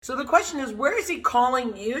So the question is, where is he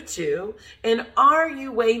calling you to? And are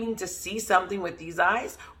you waiting to see something with these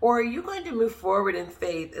eyes? Or are you going to move forward in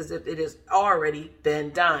faith as if it has already been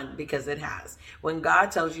done? Because it has. When God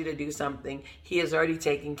tells you to do something, he has already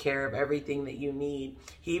taken care of everything that you need.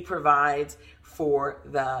 He provides for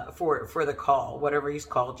the call, whatever he's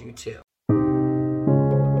called you to.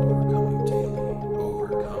 Overcoming daily,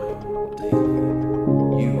 overcoming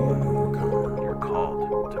daily. You are an overcomer. You're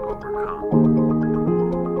called to overcome.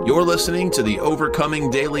 You're listening to the Overcoming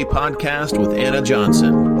Daily podcast with Anna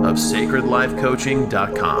Johnson of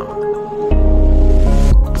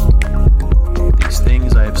SacredLifeCoaching.com. These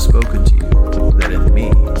things I have spoken to you, that in me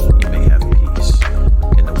you may have peace.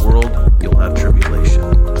 In the world you'll have tribulation,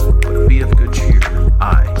 but be of good cheer.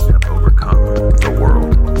 I have overcome the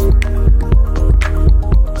world.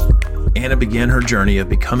 Anna began her journey of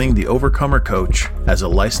becoming the Overcomer Coach as a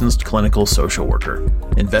licensed clinical social worker,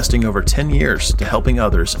 investing over 10 years to helping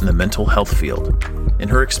others in the mental health field. In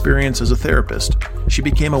her experience as a therapist, she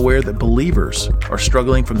became aware that believers are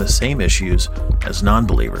struggling from the same issues as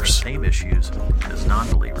non-believers.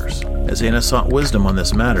 As Anna sought wisdom on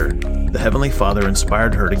this matter, the Heavenly Father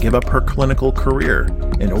inspired her to give up her clinical career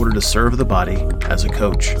in order to serve the body as a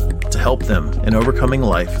coach, to help them in overcoming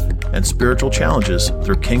life and spiritual challenges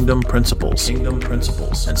through kingdom principles.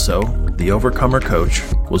 And so, the Overcomer Coach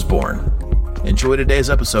was born. Enjoy today's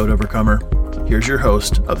episode, Overcomer. Here's your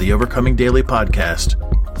host of the Overcoming Daily podcast,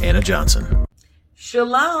 Anna Johnson.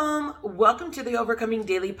 Shalom. Welcome to the Overcoming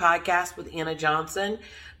Daily podcast with Anna Johnson.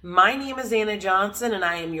 My name is Anna Johnson, and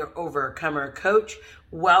I am your Overcomer Coach.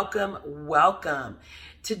 Welcome.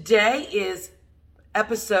 Today is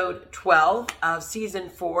episode 12 of season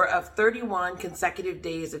 4 of 31 consecutive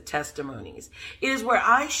days of testimonies. It is where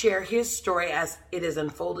I share his story as it is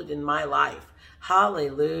unfolded in my life.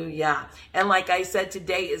 Hallelujah. And like I said,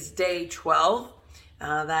 today is day 12.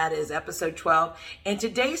 That is episode 12. And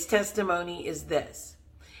today's testimony is this: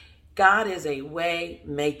 God is a way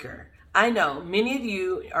maker. I know many of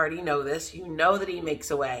you already know this. You know that he makes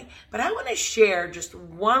a way. But I want to share just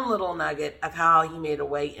one little nugget of how he made a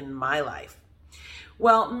way in my life.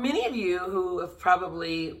 Well, many of you who have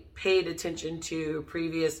probably paid attention to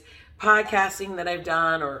previous podcasting that I've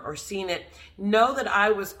done or seen it know that I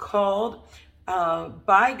was called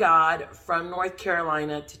by God from North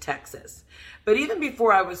Carolina to Texas. But even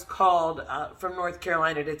before I was called from North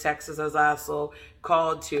Carolina to Texas, I was also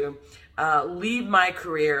called to leave my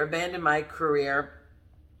career, abandon my career,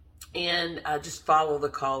 and just follow the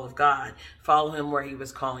call of God, follow him where he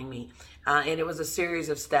was calling me. And it was a series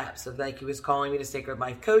of steps of he was calling me to Sacred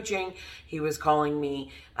Life Coaching. He was calling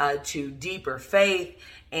me to deeper faith.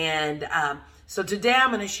 And so today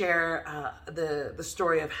I'm going to share the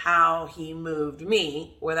story of how he moved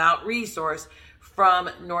me without resource from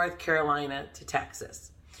North Carolina to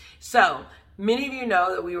Texas. So many of you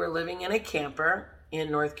know that we were living in a camper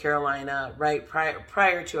in North Carolina right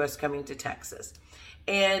prior to us coming to Texas.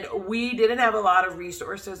 And we didn't have a lot of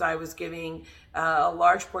resources. I was giving a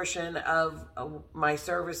large portion of my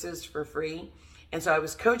services for free. And so I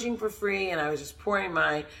was coaching for free, and I was just pouring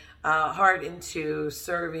my heart into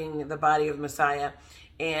serving the body of Messiah.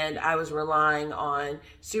 And I was relying on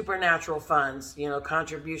supernatural funds,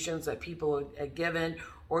 contributions that people had given,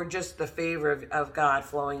 or just the favor of God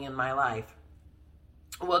flowing in my life.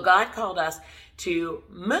 Well, God called us to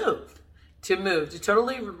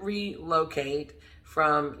totally relocate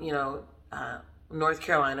from, North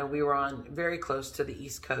Carolina. We were on very close to the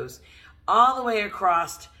East Coast, all the way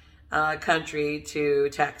across country to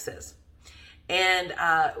Texas. And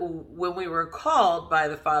when we were called by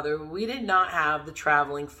the Father, we did not have the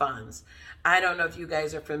traveling funds. I don't know if you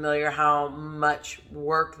guys are familiar how much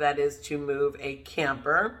work that is to move a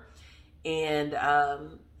camper and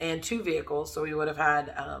 2 vehicles. So we would have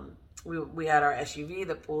had we had our SUV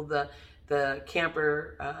that pulled the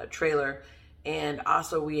camper trailer, and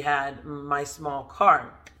also we had my small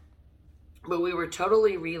car. But we were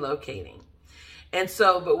totally relocating. And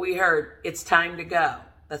so, but we heard, it's time to go.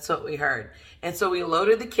 That's what we heard. And so we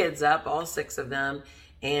loaded the kids up, all 6 of them,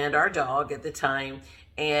 and our dog at the time,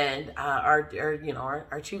 and our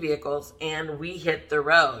 2 vehicles, and we hit the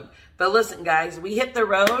road. But listen, guys, we hit the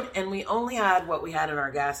road, and we only had what we had in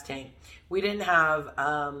our gas tank. We didn't have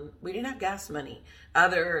gas money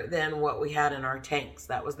other than what we had in our tanks.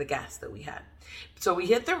 That was the gas that we had. So we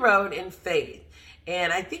hit the road in faith.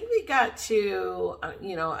 And I think we got to,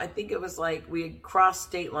 I think it was like we had crossed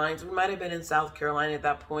state lines. We might have been in South Carolina at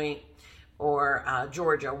that point, or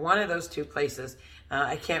Georgia, one of those 2 places.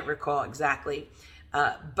 I can't recall exactly.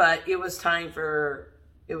 But it was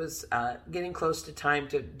getting close to time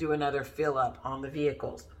to do another fill up on the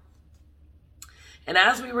vehicles. And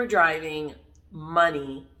as we were driving,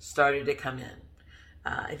 money started to come in.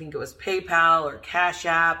 I think it was PayPal or Cash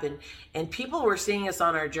App, and people were seeing us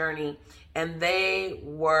on our journey, and they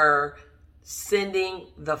were sending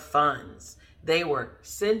the funds. They were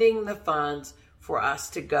sending the funds for us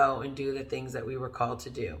to go and do the things that we were called to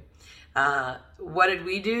do. What did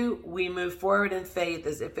we do? We moved forward in faith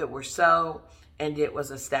as if it were so, and it was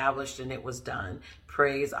established and it was done.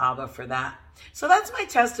 Praise Abba for that. So that's my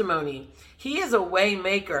testimony. He is a way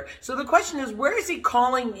maker. So the question is, where is he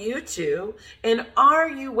calling you to? And are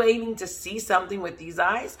you waiting to see something with these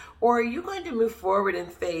eyes? Or are you going to move forward in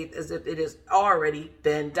faith as if it has already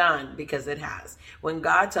been done? Because it has. When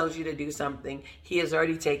God tells you to do something, he has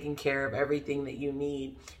already taken care of everything that you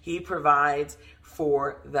need. He provides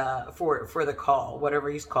for the call, whatever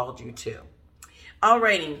he's called you to.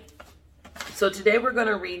 Alrighty. So today we're going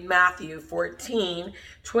to read Matthew 14,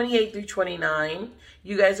 28 through 29.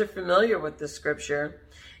 You guys are familiar with the scripture.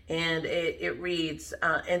 And it reads,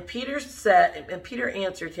 and Peter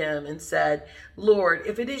answered him and said, Lord,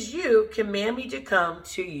 if it is you, command me to come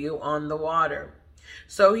to you on the water.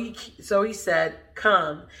 So he said,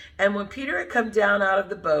 come. And when Peter had come down out of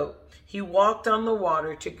the boat, he walked on the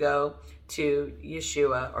water to go to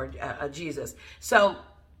Yeshua, or Jesus. So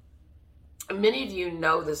many of you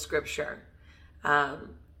know the scripture.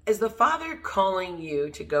 Is the Father calling you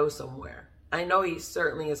to go somewhere? I know he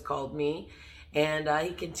certainly has called me, and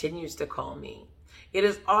he continues to call me. It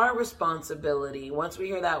is our responsibility, once we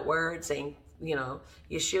hear that word saying,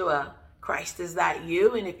 Yeshua, Christ, is that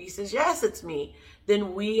you? And if he says, yes, it's me,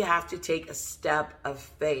 then we have to take a step of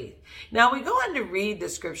faith. Now we go on to read the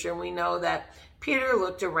scripture, and we know that Peter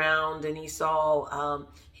looked around and he saw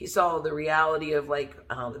the reality of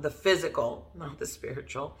the physical, not the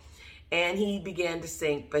spiritual. And he began to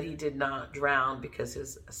sink, but he did not drown because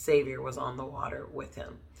his Savior was on the water with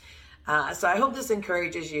him. So I hope this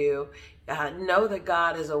encourages you. Know that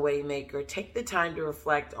God is a way maker. Take the time to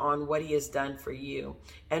reflect on what he has done for you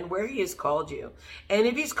and where he has called you. And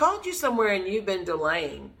if he's called you somewhere and you've been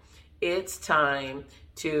delaying, it's time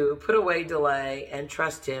to put away delay and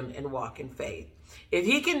trust him and walk in faith. If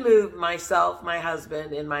he can move myself, my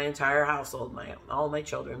husband, and my entire household, all my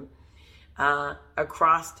children,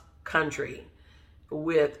 across country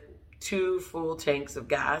with 2 full tanks of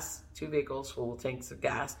gas, 2 vehicles full tanks of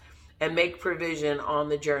gas, and make provision on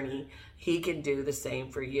the journey, he can do the same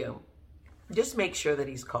for you. Just make sure that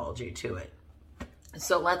he's called you to it.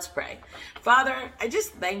 So let's pray. Father, I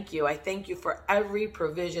just thank you. I thank you for every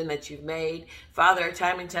provision that you've made. Father,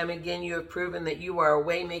 time and time again, you have proven that you are a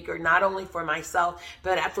way maker, not only for myself,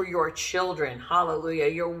 but for your children. Hallelujah.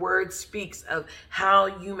 Your word speaks of how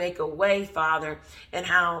you make a way, Father, and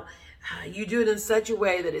how you do it in such a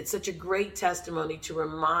way that it's such a great testimony to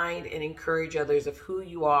remind and encourage others of who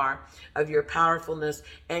you are, of your powerfulness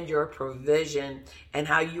and your provision, and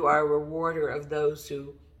how you are a rewarder of those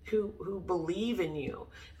who believe in you.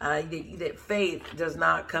 That faith does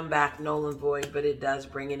not come back null and void, but it does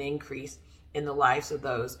bring an increase in the lives of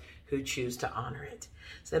those who choose to honor it.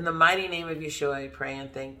 So in the mighty name of Yeshua, I pray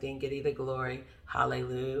and thank thee and give thee the glory.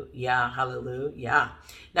 Hallelujah, hallelujah.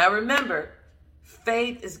 Now remember,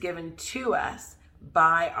 faith is given to us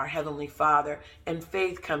by our Heavenly Father, and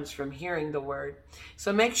faith comes from hearing the word.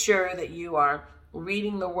 So make sure that you are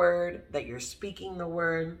reading the word, that you're speaking the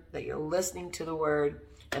word, that you're listening to the word,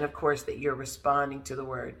 and of course that you're responding to the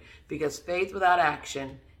word, because faith without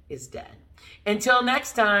action is dead. Until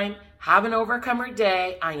next time, have an overcomer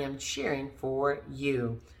day. I am cheering for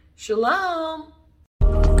you. Shalom.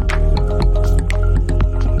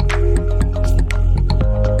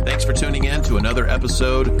 Thanks for tuning in to another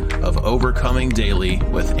episode of Overcoming Daily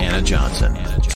with Anna Johnson.